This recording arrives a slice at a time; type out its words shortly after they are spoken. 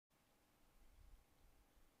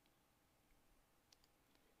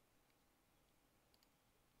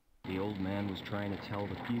The old man was trying to tell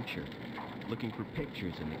the future, looking for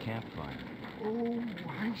pictures in the campfire. Oh,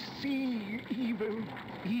 I see evil,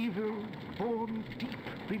 evil born deep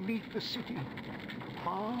beneath the city.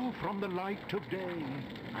 Far from the light of day,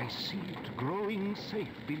 I see it growing safe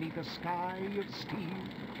beneath a sky of steel,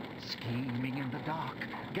 scheming in the dark,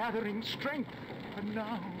 gathering strength. And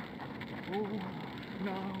now, oh,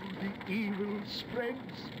 now the evil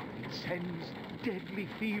spreads. It sends deadly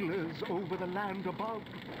feelers over the land above,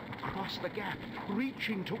 across the gap,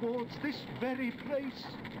 reaching towards this very place.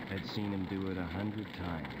 I'd seen him do it 100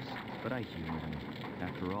 times, but I humored him.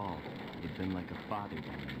 After all, he'd been like a father to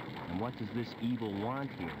me. And what does this evil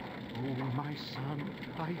want here? Oh, my son,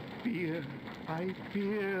 I fear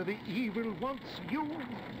the evil wants you.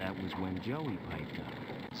 That was when Joey piped up.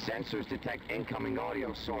 Sensors detect incoming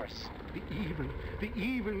audio source. The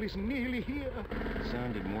evil is nearly here. It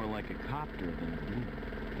sounded more like a copter than a demon.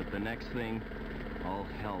 But the next thing, all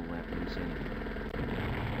hell let loose anyway.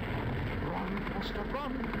 Run, Foster,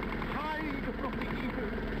 run! Hide from the evil!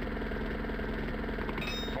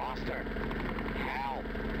 Foster! Help!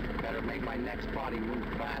 Better make my next body move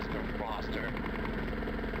faster, Foster.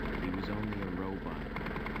 He was only a robot.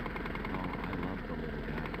 Oh, I love the little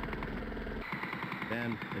guy.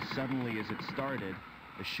 Then, as suddenly as it started,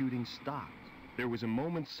 the shooting stopped. There was a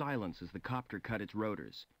moment's silence as the copter cut its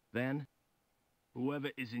rotors. Then,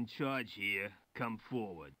 whoever is in charge here, come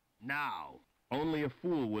forward. Now! Only a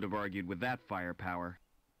fool would have argued with that firepower.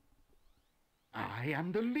 I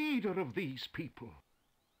am the leader of these people.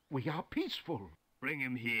 We are peaceful. Bring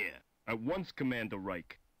him here. At once, Commander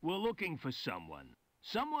Reich. We're looking for someone.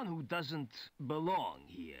 Someone who doesn't belong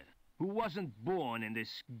here. Who wasn't born in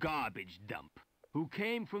this garbage dump. Who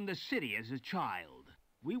came from the city as a child.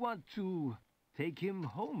 We want to take him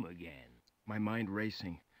home again. My mind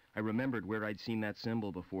racing. I remembered where I'd seen that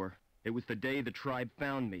symbol before. It was the day the tribe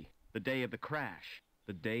found me. The day of the crash.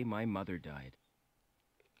 The day my mother died.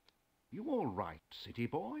 You all right, city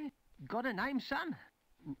boy? Got a name, son?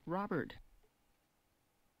 Robert.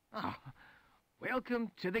 Ah,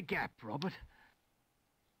 welcome to the Gap, Robert.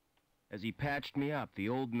 As he patched me up, the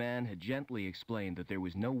old man had gently explained that there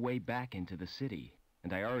was no way back into the city,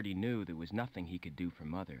 and I already knew there was nothing he could do for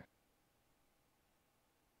Mother.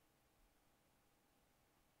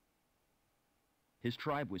 His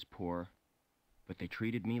tribe was poor, but they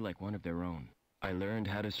treated me like one of their own. I learned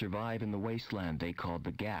how to survive in the wasteland they called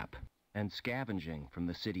the Gap, and scavenging from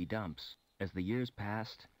the city dumps. As the years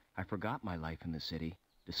passed, I forgot my life in the city,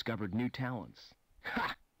 discovered new talents.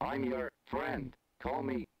 Ha! I'm your friend. Call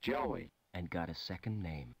me Joey. And got a second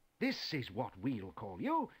name. This is what we'll call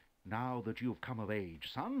you. Now that you've come of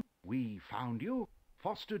age, son, we found you,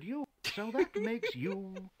 fostered you, so that makes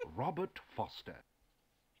you Robert Foster.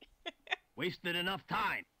 Wasted enough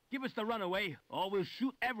time. Give us the runaway, or we'll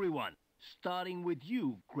shoot everyone. Starting with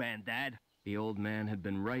you, Granddad. The old man had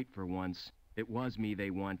been right for once. It was me they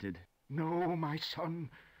wanted. No, my son.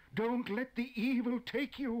 Don't let the evil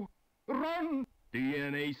take you. Run!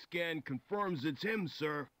 DNA scan confirms it's him,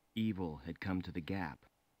 sir. Evil had come to the Gap,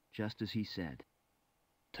 just as he said.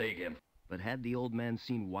 Take him. But had the old man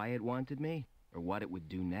seen why it wanted me, or what it would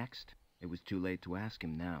do next? It was too late to ask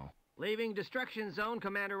him now. Leaving destruction zone,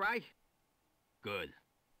 Commander Reich. Good.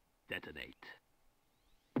 Detonate.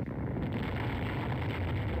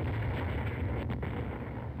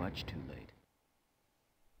 Much too late.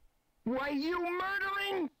 Why, you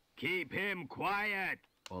murdering? Keep him quiet.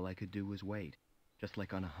 All I could do was wait, just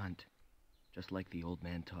like on a hunt. Just like the old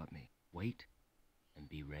man taught me. Wait and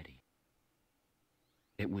be ready.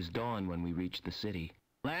 It was dawn when we reached the city.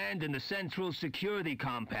 Land in the Central Security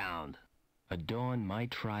Compound. A dawn my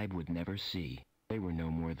tribe would never see. They were no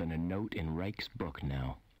more than a note in Reich's book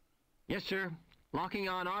now. Yes, sir. Locking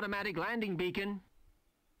on automatic landing beacon.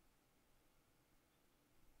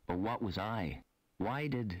 But what was I? Why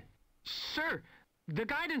did... Sir, the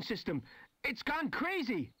guidance system, it's gone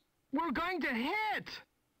crazy. We're going to hit.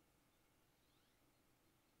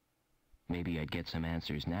 Maybe I'd get some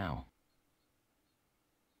answers now.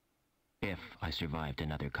 If I survived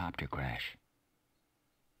another copter crash.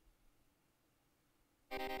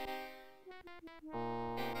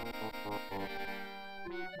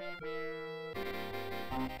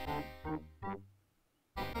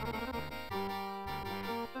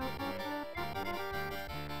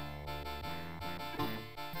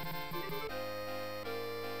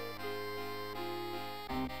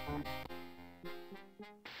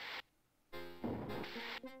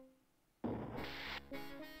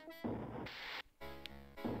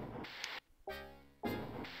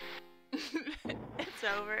 It's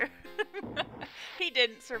over. He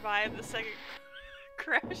didn't survive the second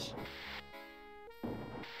crash.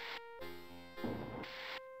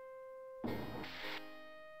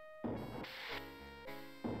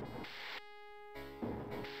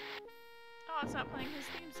 it's not playing his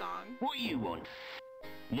theme song. What you want?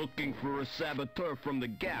 Looking for a saboteur from the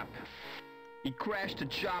Gap. He crashed a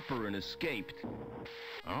chopper and escaped.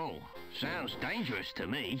 Oh, sounds dangerous to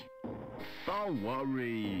me. Don't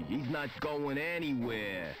worry, he's not going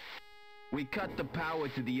anywhere. We cut the power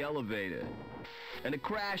to the elevator, and the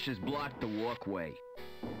crash has blocked the walkway.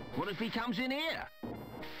 What if he comes in here?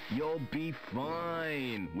 You'll be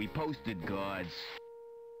fine. We posted guards.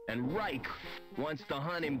 And Reich wants to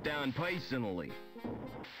hunt him down personally.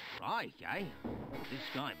 Right, eh? This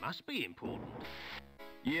guy must be important.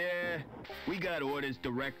 Yeah, we got orders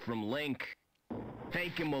direct from Link.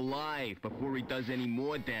 Take him alive before he does any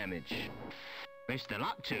more damage. Best of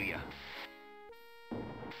luck to you.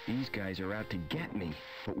 These guys are out to get me,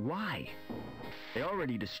 but why? They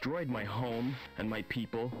already destroyed my home and my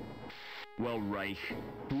people. Well, Reich,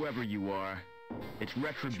 whoever you are, it's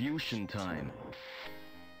retribution time.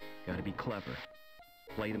 Gotta be clever.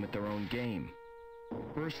 Play them at their own game.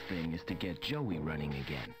 First thing is to get Joey running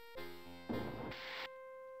again.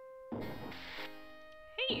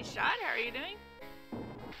 Hey, Shot, how are you doing?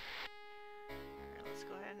 Alright, let's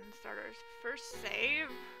go ahead and start our first save.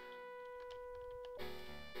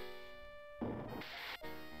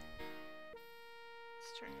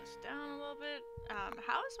 Let's turn this down a little bit.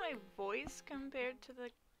 How is my voice compared to the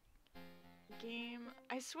game?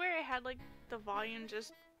 I swear I had like the volume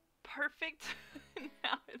just perfect.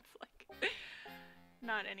 Now it's like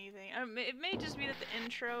not anything. It may just be that the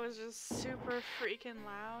intro is just super freaking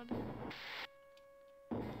loud.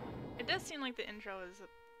 It does seem like the intro is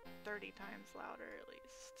 30 times louder at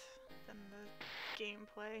least than the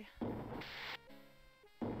gameplay.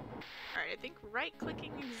 Alright, I think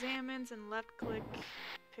right-clicking examines and left-click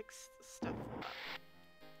picks the stuff up.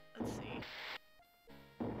 Let's see.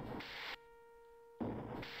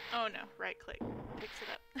 Oh no, right-click picks it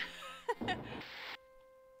up.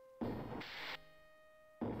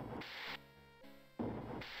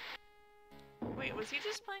 Wait, was he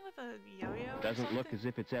just playing with a yo-yo or Doesn't look something? as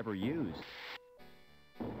if it's ever used.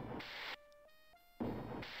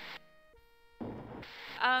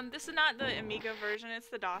 This is not the Amiga version, it's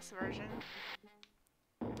the DOS version.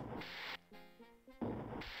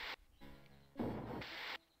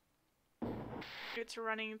 It's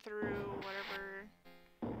running through whatever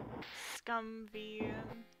ScumV,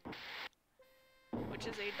 which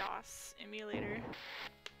is a DOS emulator.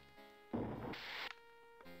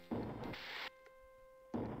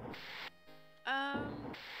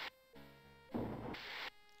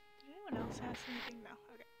 Did anyone else ask anything? No,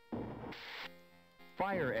 okay.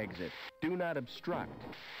 Fire exit. Do not obstruct.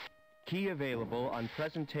 Key available on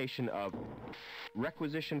presentation of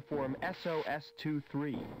requisition form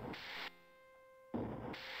SOS-23.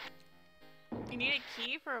 You need a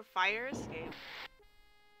key for a fire escape?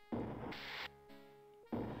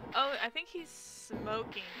 Oh, I think he's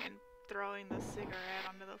smoking and throwing the cigarette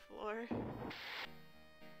onto the floor.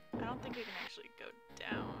 I don't think we can actually go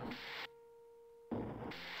down.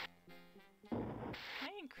 Can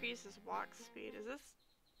I increase his walk speed? Is this...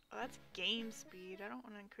 Oh, that's game speed. I don't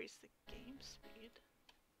want to increase the game speed.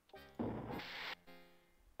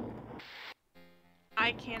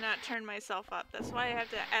 I cannot turn myself up. That's why I have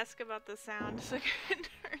to ask about the sound so I can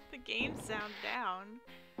turn the game sound down.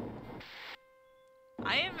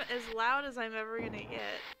 I am as loud as I'm ever gonna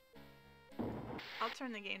get. I'll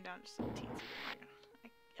turn the game down just a teensy bit.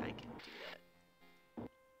 I can do that.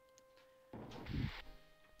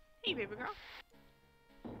 Hey, baby girl.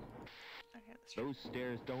 Okay, let's try. Those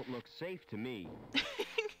stairs don't look safe to me.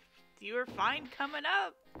 You were fine coming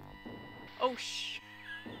up. Oh, shh.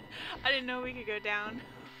 I didn't know we could go down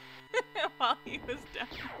while he was down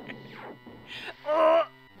there. Oh!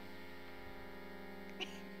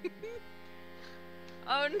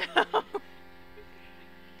 Oh no! Well,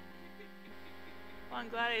 I'm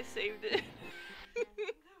glad I saved it.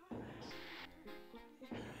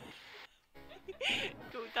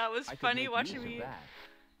 That was I could funny make watching use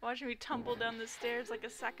of me tumble down the stairs like a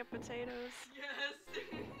sack of potatoes. Yes.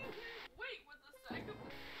 Wait, with the sack of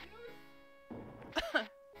potatoes?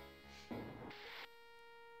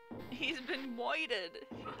 He's been moited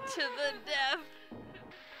to the death.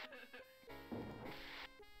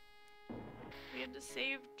 We had to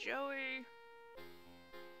save Joey.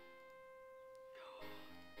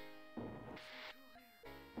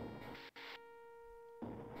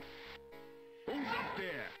 Who's up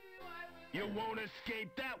there? You won't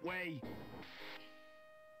escape that way.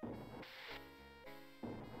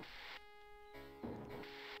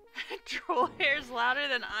 Troll hair's louder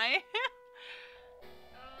than I am.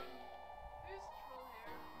 Who's troll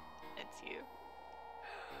hair? It's you.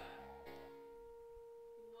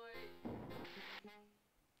 What?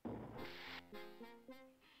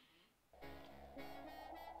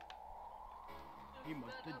 He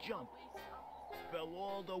must have jumped. Fell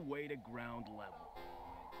all the way to ground level.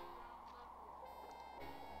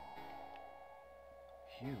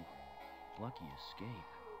 Phew. Lucky escape.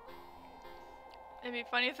 It'd be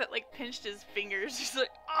funny if it like pinched his fingers. He's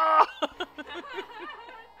like, oh!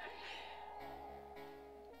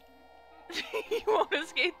 He won't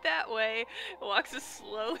escape that way. Walks as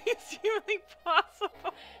slowly as humanly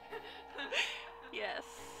possible. Yes.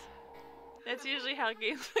 That's usually how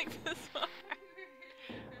games like this are.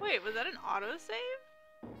 Wait, was that an autosave?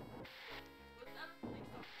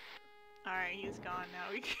 Alright, he's gone now.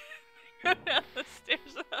 We can go down the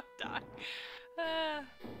stairs without dying.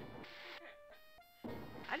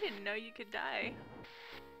 I didn't know you could die.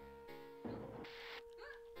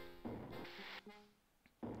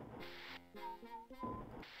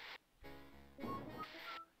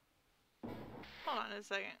 Hold on a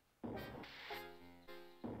second.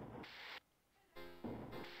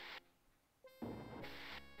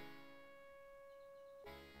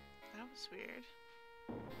 That was weird.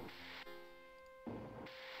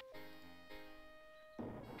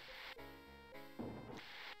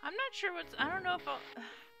 I'm not sure what's... I don't know if I'll...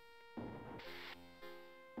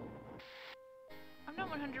 I'm not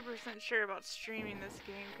 100% sure about streaming this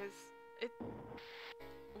game because it...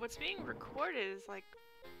 What's being recorded is like...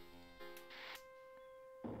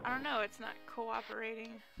 I don't know, it's not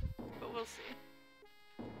cooperating, but we'll see.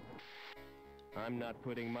 I'm not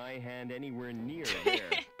putting my hand anywhere near there.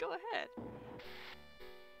 Go ahead.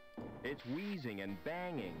 It's wheezing and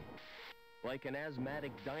banging, like an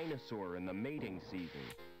asthmatic dinosaur in the mating season.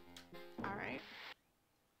 Alright.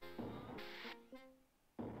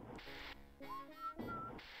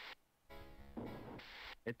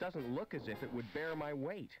 It doesn't look as if it would bear my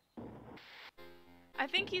weight. I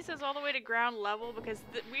think he says all the way to ground level because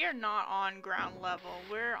we are not on ground level.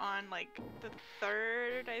 We're on like the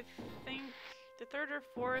third, I think, the third or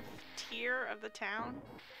fourth tier of the town.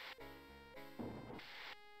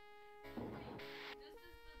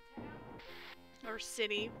 Or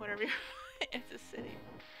city, whatever. It's a city.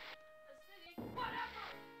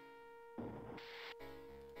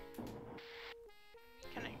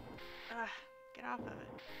 Can I get off of it?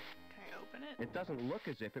 Can I open it? It doesn't look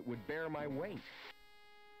as if it would bear my weight.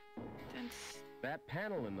 That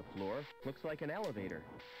panel in the floor looks like an elevator.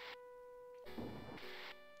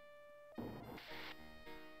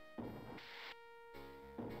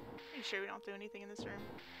 Are you sure we don't do anything in this room?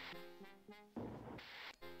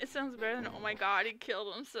 It sounds better than, oh my god, he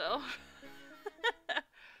killed himself.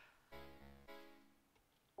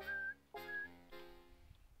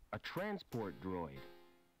 A transport droid.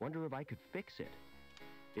 Wonder if I could fix it.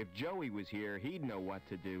 If Joey was here, he'd know what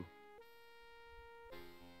to do.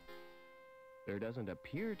 There doesn't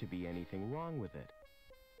appear to be anything wrong with it.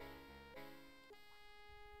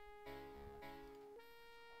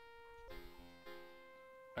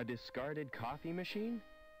 A discarded coffee machine?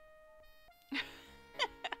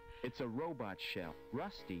 It's a robot shell.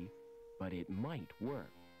 Rusty, but it might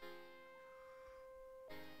work.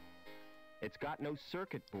 It's got no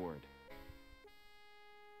circuit board.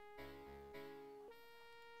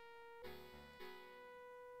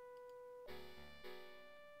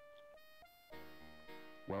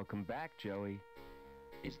 Welcome back, Joey.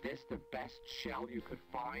 Is this the best shell you could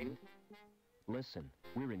find? Listen,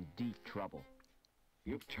 we're in deep trouble.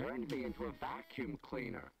 You've turned me into a vacuum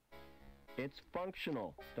cleaner. It's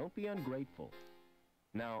functional. Don't be ungrateful.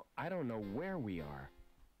 Now, I don't know where we are,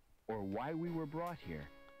 or why we were brought here,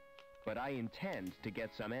 but I intend to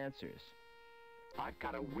get some answers. I've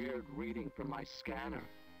got a weird reading from my scanner.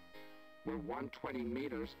 We're 120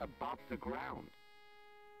 meters above the ground.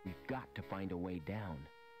 We've got to find a way down,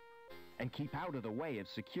 and keep out of the way of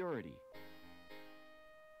security.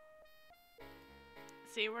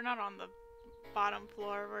 See, we're not on the bottom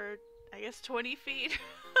floor. We're, I guess, 20 feet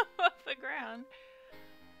above the ground.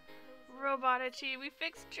 Robot Itchy, we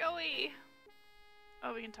fixed Joey.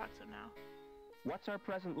 Oh, we can talk to him now. What's our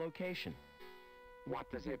present location?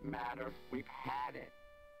 What does it matter? We've had it.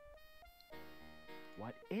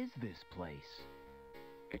 What is this place?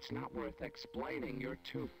 It's not worth explaining. You're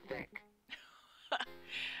too thick.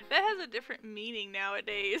 That has a different meaning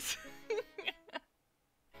nowadays.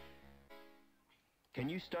 Can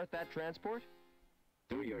you start that transport?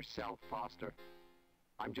 Do yourself, Foster.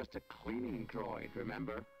 I'm just a cleaning droid,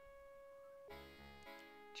 remember?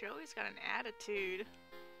 Joey's got an attitude.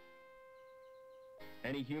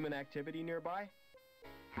 Any human activity nearby?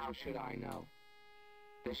 How should I know?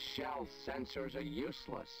 The shell sensors are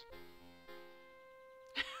useless.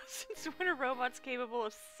 Since when are robots capable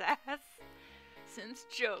of sass? Since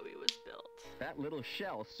Joey was built. That little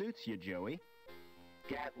shell suits you, Joey.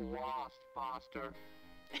 Get lost, Foster.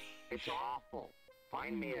 It's awful.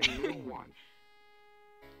 Find me a new one.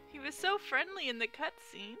 He was so friendly in the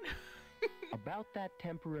cutscene. About that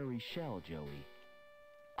temporary shell, Joey.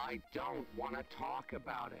 I don't want to talk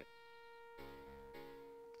about it.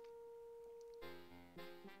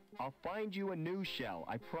 I'll find you a new shell,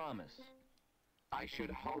 I promise. I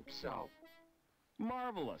should hope so.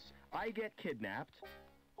 Marvelous. I get kidnapped,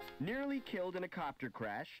 nearly killed in a copter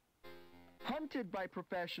crash, hunted by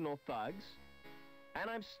professional thugs, and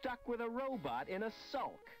I'm stuck with a robot in a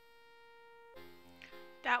sulk.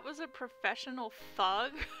 That was a professional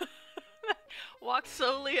thug. Walked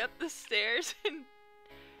slowly up the stairs and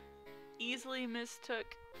easily mistook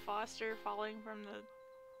Foster falling from the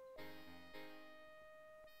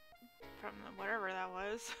whatever that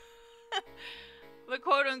was. The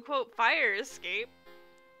quote-unquote fire escape.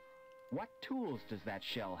 What tools does that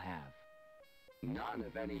shell have? None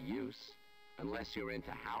of any use, unless you're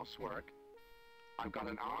into housework. I've got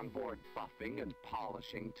an onboard buffing and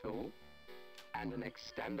polishing tool, and an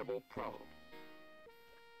extendable probe.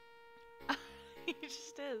 He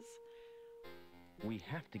just is. We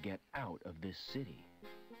have to get out of this city.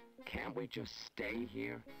 Can't we just stay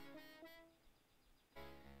here?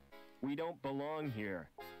 We don't belong here.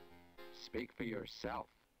 Speak for yourself.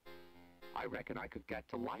 I reckon I could get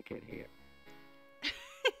to like it here.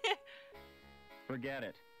 Forget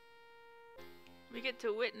it. We get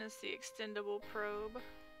to witness the extendable probe.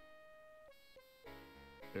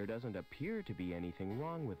 There doesn't appear to be anything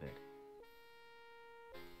wrong with it.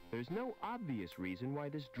 There's no obvious reason why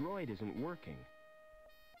this droid isn't working.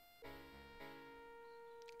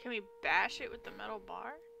 Can we bash it with the metal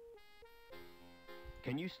bar?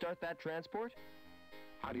 Can you start that transport?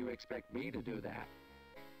 How do you expect me to do that?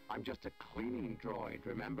 I'm just a cleaning droid,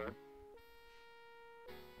 remember?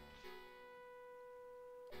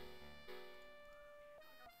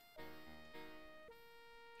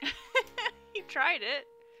 He tried it.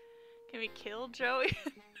 Can we kill Joey?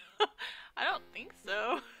 I don't think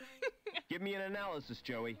so. Give me an analysis,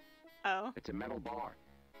 Joey. Oh. It's a metal bar.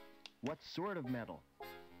 What sort of metal?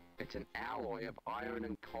 It's an alloy of iron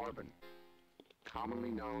and carbon,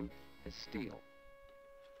 commonly known as steel.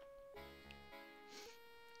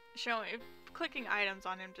 Clicking items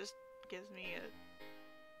on him just gives me a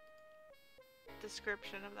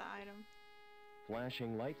description of the item.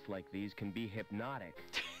 Flashing lights like these can be hypnotic.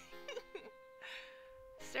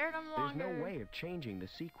 Stare at him There's longer. no way of changing the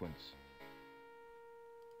sequence.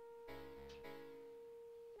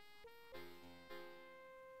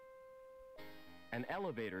 An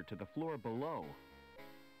elevator to the floor below.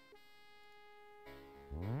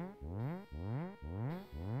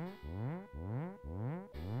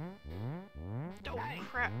 Oh,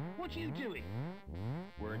 crap. What are you doing?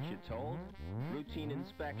 Weren't you told? Routine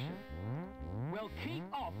inspection. Well, keep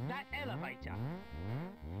off that elevator.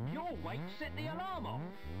 Your weight set the alarm off.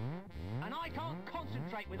 And I can't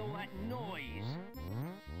concentrate with all that noise.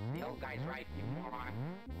 The old guy's right, you moron.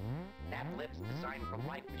 That lift's designed for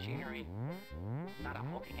light machinery, not a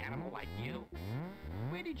hulking animal like you.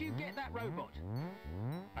 Where did you get that robot?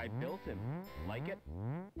 I built him. Like it?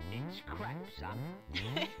 It's crap, son.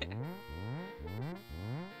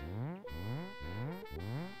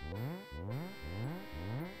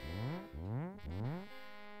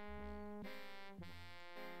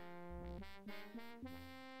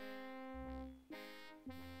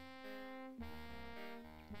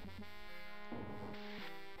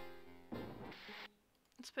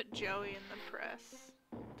 Let's put Joey in the press.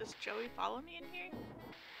 Does Joey follow me in here?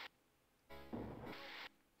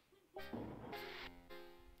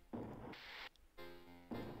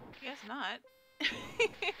 Guess not.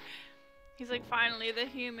 He's like, finally the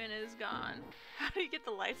human is gone. How do you get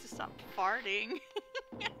the lights to stop farting?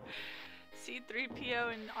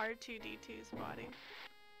 C-3PO and R2-D2's body.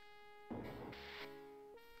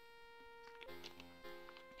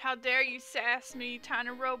 How dare you sass me,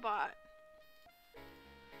 tiny robot?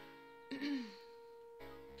 Why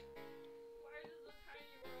does the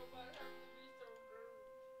tiny robot have to be so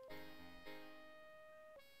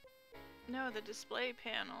rude? No, the display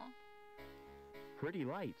panel. Pretty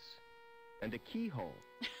lights. And a keyhole.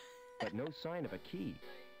 But no sign of a key.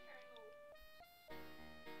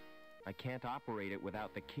 I can't operate it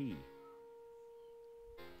without the key.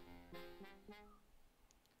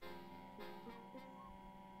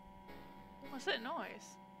 What's that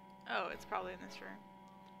noise? Oh, it's probably in this room.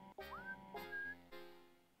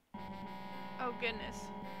 Oh, goodness.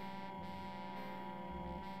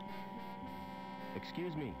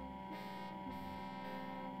 Excuse me.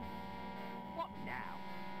 What now?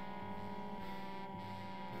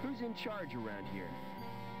 Who's in charge around here?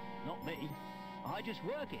 Not me. I just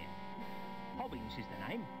work here. Hobbins is the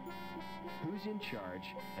name. Who's in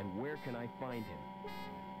charge, and where can I find him?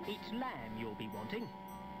 It's Lamb you'll be wanting.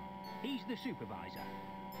 He's the supervisor.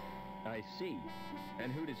 I see.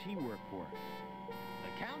 And who does he work for?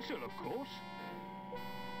 The council, of course.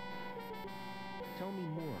 Tell me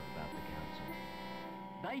more about the council.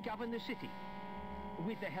 They govern the city,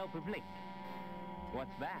 with the help of Link,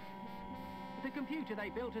 What's that? the computer they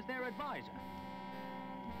built as their advisor.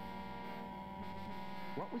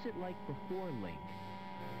 What was it like before Link?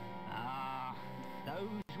 Ah,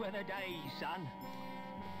 those were the days, son.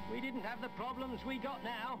 We didn't have the problems we got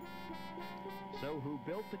now. So who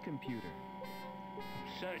built the computer?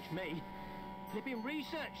 Search me. Flipping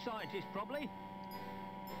research scientist, probably.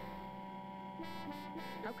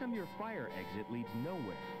 How come your fire exit leads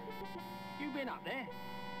nowhere? You've been up there.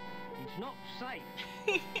 It's not safe.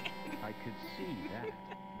 I could see that.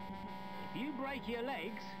 If you break your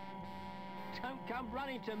legs, don't come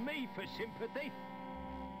running to me for sympathy.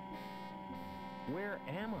 Where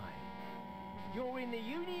am I? You're in the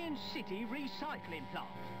Union City recycling plant.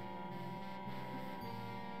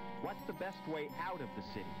 What's the best way out of the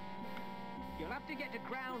city? You'll have to get to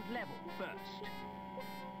ground level first.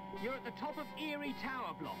 You're at the top of Erie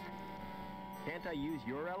Tower block. Can't I use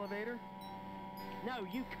your elevator? No,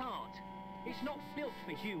 you can't. It's not built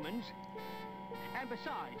for humans. And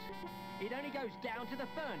besides, it only goes down to the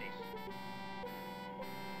furnace.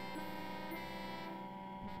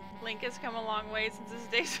 Link has come a long way since his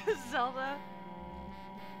days with Zelda.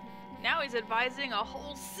 Now he's advising a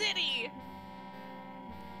whole city!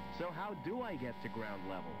 So how do I get to ground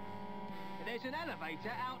level? There's an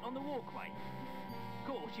elevator out on the walkway. Of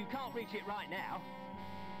course, you can't reach it right now.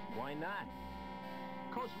 Why not?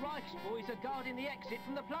 'Cause Reich's boys are guarding the exit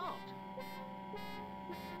from the plant.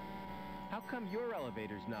 How come your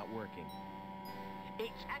elevator's not working?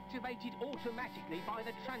 It's activated automatically by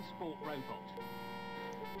the transport robot.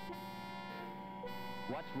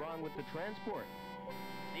 What's wrong with the transport?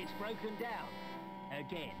 It's broken down.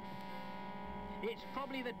 Again. It's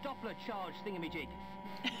probably the Doppler charge thingamajig.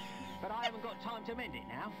 But I haven't got time to mend it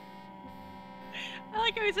now. I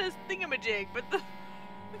like how he says thingamajig, but the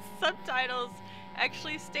subtitles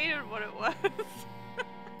actually stated what it was.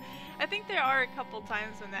 I think there are a couple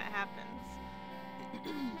times when that happens.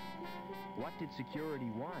 What did security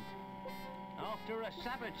want? After a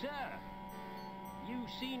saboteur. You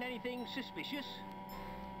seen anything suspicious?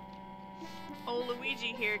 Old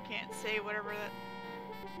Luigi here can't say whatever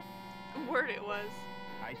that word it was.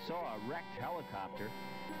 I saw a wrecked helicopter.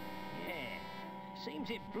 Yeah. Seems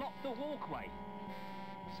it blocked the walkway.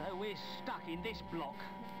 So we're stuck in this block.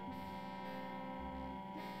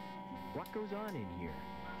 What goes on in here?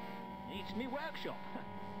 It's me workshop.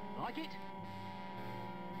 Like it?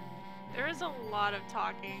 There is a lot of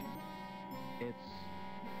talking. It's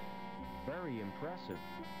very impressive.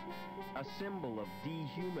 A symbol of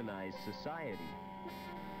dehumanized society.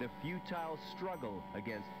 The futile struggle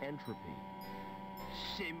against entropy.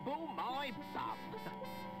 Symbol my bum.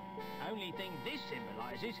 Only thing this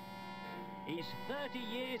symbolizes is 30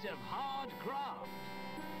 years of hard graft.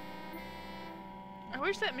 I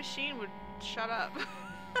wish that machine would shut up.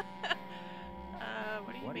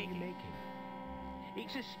 What are you What are making? you making?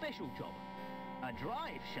 It's a special job. A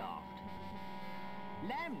drive shaft.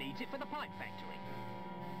 Lamb needs it for the pipe factory.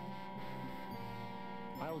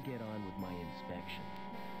 I'll get on with my inspection.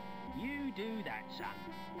 You do that, son.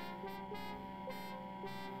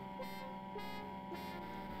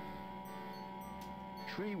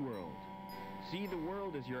 Tree World. See the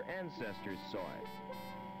world as your ancestors saw it.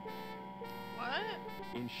 What?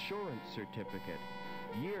 Insurance certificate.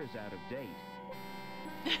 Years out of date.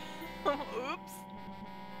 Oops.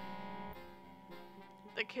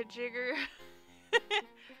 The Kajigger.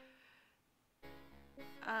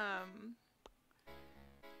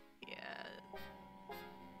 Yeah.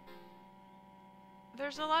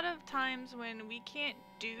 There's a lot of times when we can't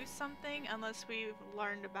do something unless we've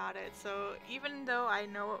learned about it. So even though I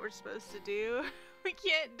know what we're supposed to do, we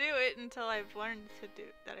can't do it until I've learned to do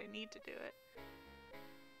that I need to do it.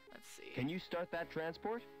 Let's see. Can you start that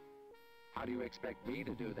transport? How do you expect me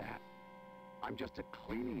to do that? I'm just a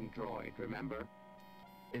cleaning droid, remember?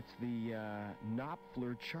 It's the,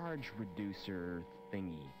 Knopfler charge reducer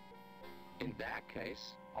thingy. In that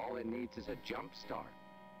case, all it needs is a jump start.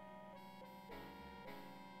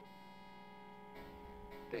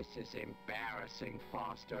 This is embarrassing,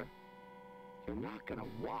 Foster. You're not gonna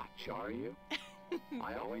watch, are you?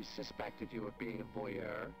 I always suspected you of being a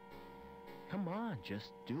voyeur. Come on,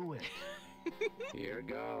 just do it. Here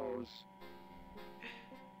goes.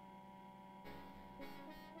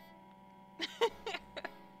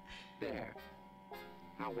 There.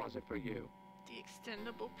 How was it for you? The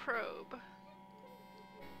extendable probe.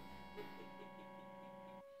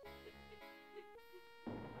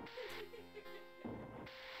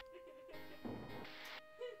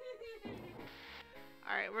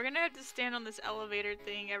 Alright, we're gonna have to stand on this elevator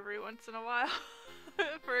thing every once in a while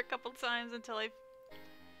for a couple times until I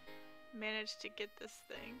manage to get this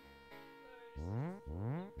thing.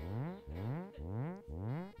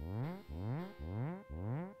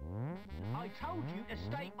 I told you to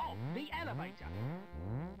stay off the elevator.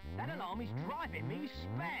 That alarm is driving me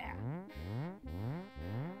spare.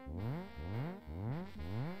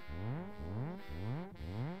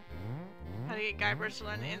 How to get Guybrush to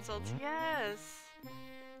learn the insults? Yes!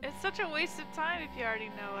 It's such a waste of time if you already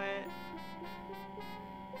know it.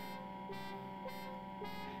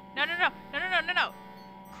 No, no, no! No, no, no, no, no!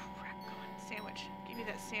 Crap, go on. Sandwich. Give me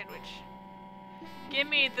that sandwich. Give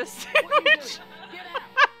me the sandwich! Get out!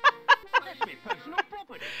 That's my personal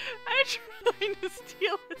property. I'm trying to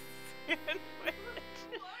steal a sandwich.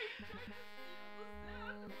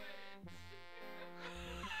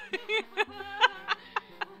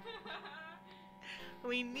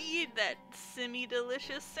 We need that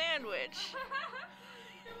semi-delicious sandwich.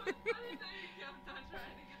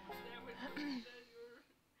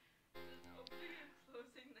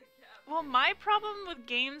 Well, my problem with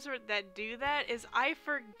games that do that is I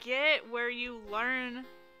forget where you learn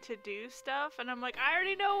to do stuff, and I'm like, I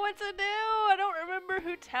already know what to do. I don't remember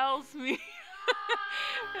who tells me.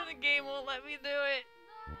 And the game won't let me do it.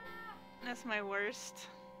 That's my worst.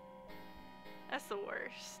 That's the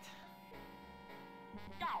worst.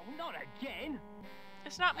 Oh, not again!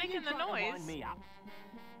 It's not Are you making the trying to noise. wind me up?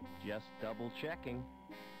 Just double checking.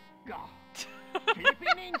 God.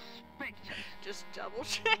 Flipping inspectors. Just double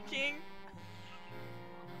checking.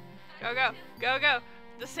 Go, go, go, go.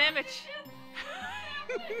 The sandwich.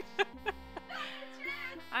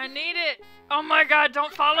 I need it. Oh my god,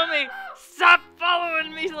 don't follow me. Stop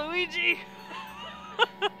following me, Luigi.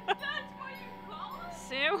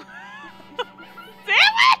 Sandwich.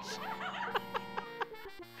 Sandwich!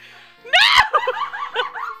 No!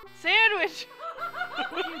 Sandwich!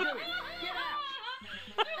 What are you doing? Get out!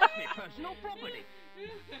 That's my personal property.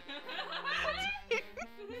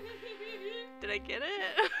 Did I get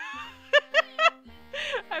it?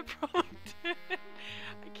 I probably did.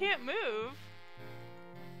 I can't move.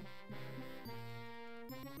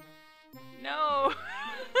 No.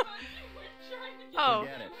 Oh.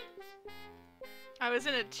 Forget it. I was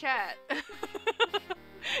in a chat.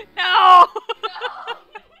 No!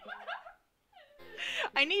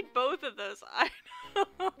 I need both of those items.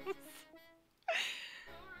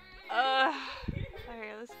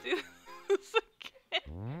 Okay, let's do this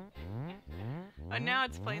again. Oh, now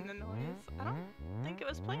it's playing the noise. I don't think it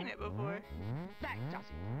was playing it before. That does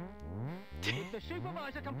it. If the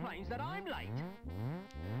supervisor complains that I'm late,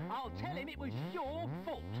 I'll tell him it was your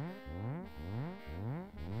fault.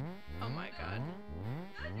 Oh my god.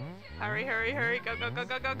 Hurry, hurry, hurry. Go, go, go,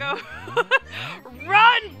 go, go, go.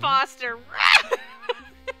 Run, Foster! Run!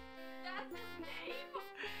 That's his name?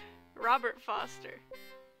 Robert Foster.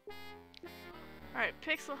 Alright,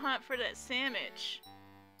 pixel hunt for that sandwich.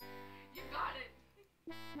 You got it.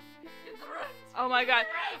 Get the rest. Oh my god.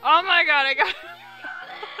 Oh my god, I got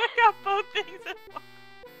I got both things at once.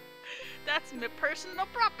 That's my personal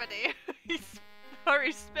property. He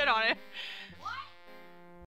spit on it.